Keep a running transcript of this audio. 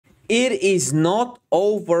It is not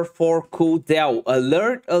over for CULTDAO.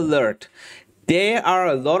 Alert, alert. There are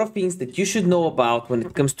a lot of things that you should know about when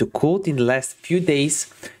it comes to Cult in the last few days.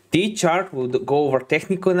 The chart will go over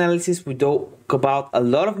technical analysis. We talk about a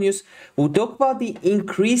lot of news. We'll talk about the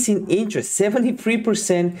increase in interest,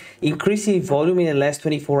 73% increase in volume in the last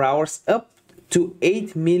 24 hours, up to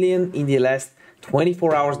 8 million in the last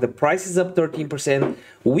 24 hours. The price is up 13%.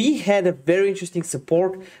 We had a very interesting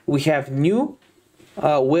support. We have new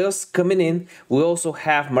whales coming in. We also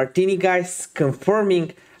have Martini guys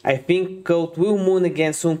confirming, I think Cult will moon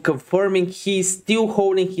again soon, confirming he's still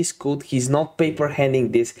holding his Cult. He's not paper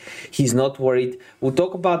handing this. He's not worried. We'll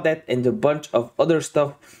talk about that and a bunch of other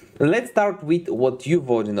stuff. Let's start with what you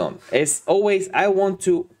voted on. As always, I want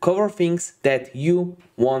to cover things that you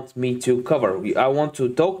want me to cover. I want to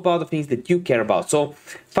talk about the things that you care about. So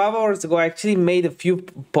 5 hours ago, I actually made a few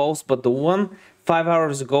posts, but the one 5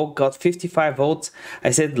 hours ago got 55 votes. I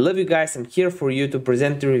said, love you guys, I'm here for you to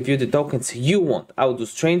present and review the tokens you want. I will do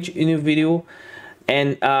strange in a video,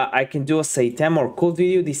 and I can do a Satan or Cult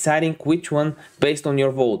video deciding which one based on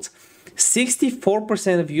your votes.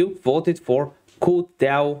 64% of you voted for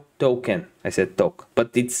CULTDAO token. I said token,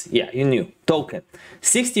 but it's, yeah, you knew, token.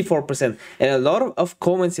 64%, and a lot of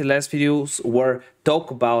comments in last videos were talk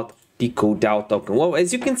about the CULTDAO token. Well,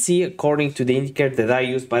 as you can see, according to the indicator that I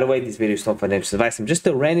use, by the way, this video is not financial advice, I'm just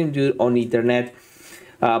a random dude on the internet,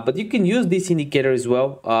 but you can use this indicator as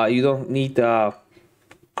well. You don't need a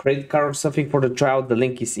credit card or something for the trial. The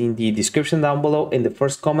link is in the description down below in the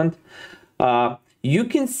first comment. You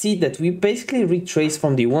can see that we basically retrace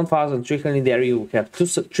from the 1,300 area. We have two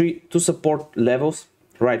support levels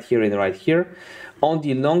right here and right here. On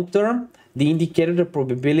the long term, the indicator, the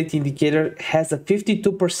probability indicator, has a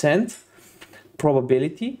 52%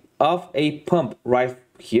 probability of a pump right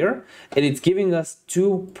here, and it's giving us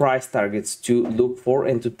two price targets to look for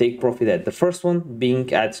and to take profit at. The first one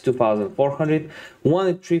being at 2,400, one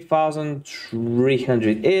at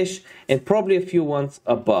 3,300 ish, and probably a few ones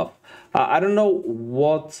above. I don't know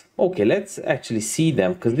what. Okay, let's actually see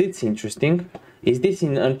them because it's interesting. Is this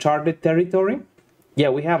in uncharted territory? Yeah,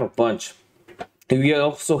 we have a bunch. We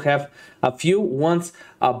also have a few ones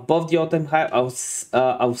above the all-time high.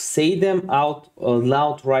 I'll say them out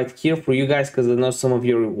loud right here for you guys because I know some of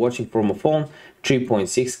you are watching from a phone.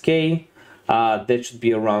 3.6k. That should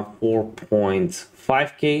be around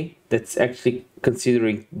 4.5k. That's actually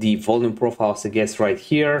considering the volume profiles, I guess, right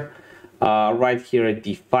here. Right here at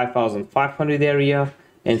the 5,500 area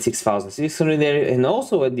and 6,600 area, and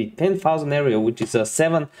also at the 10,000 area, which is a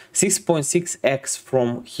 6.6x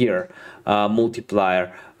from here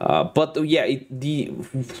multiplier. But yeah, the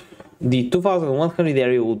 2,100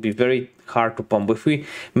 area would be very hard to pump. If we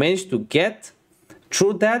manage to get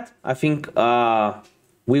through that, I think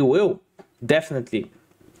we will definitely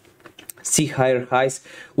see higher highs.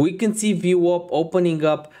 We can see VWAP opening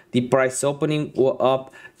up, the price opening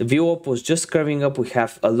up. The VWAP was just curving up. We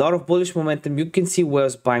have a lot of bullish momentum. You can see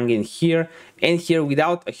whales buying in here and here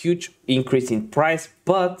without a huge increase in price,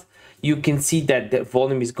 but you can see that the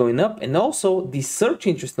volume is going up, and also the search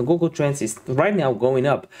interest on Google Trends is right now going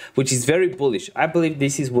up, which is very bullish. I believe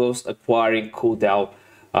this is whales acquiring CULTDAO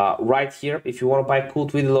right here. If you want to buy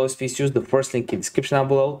Cult with the lowest fees, use the first link in the description down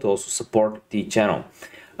below to also support the channel.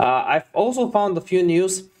 I've also found a few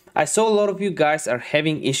news. I saw a lot of you guys are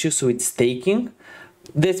having issues with staking.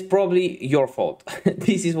 That's probably your fault.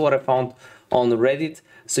 This is what I found on Reddit,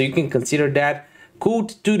 so you can consider that.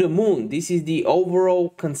 Cult to the moon. This is the overall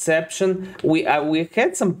conception. We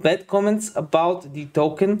had some bad comments about the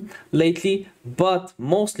token lately, but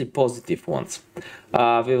mostly positive ones.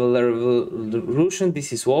 Revolution.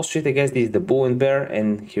 This is Wall Street. I guess this is the bull and bear,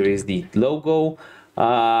 and here is the logo.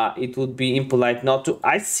 It would be impolite not to.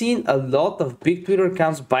 I've seen a lot of big Twitter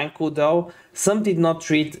accounts buying CULTDAO. Some did not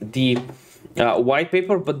read the white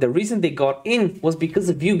paper, but the reason they got in was because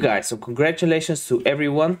of you guys. So congratulations to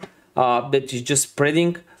everyone that is just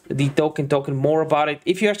spreading the token more about it.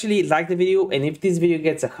 If you actually like the video, and if this video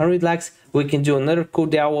gets 100 likes, we can do another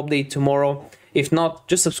CULTDAO update tomorrow. If not,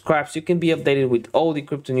 just subscribe so you can be updated with all the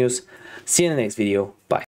crypto news. See you in the next video. Bye.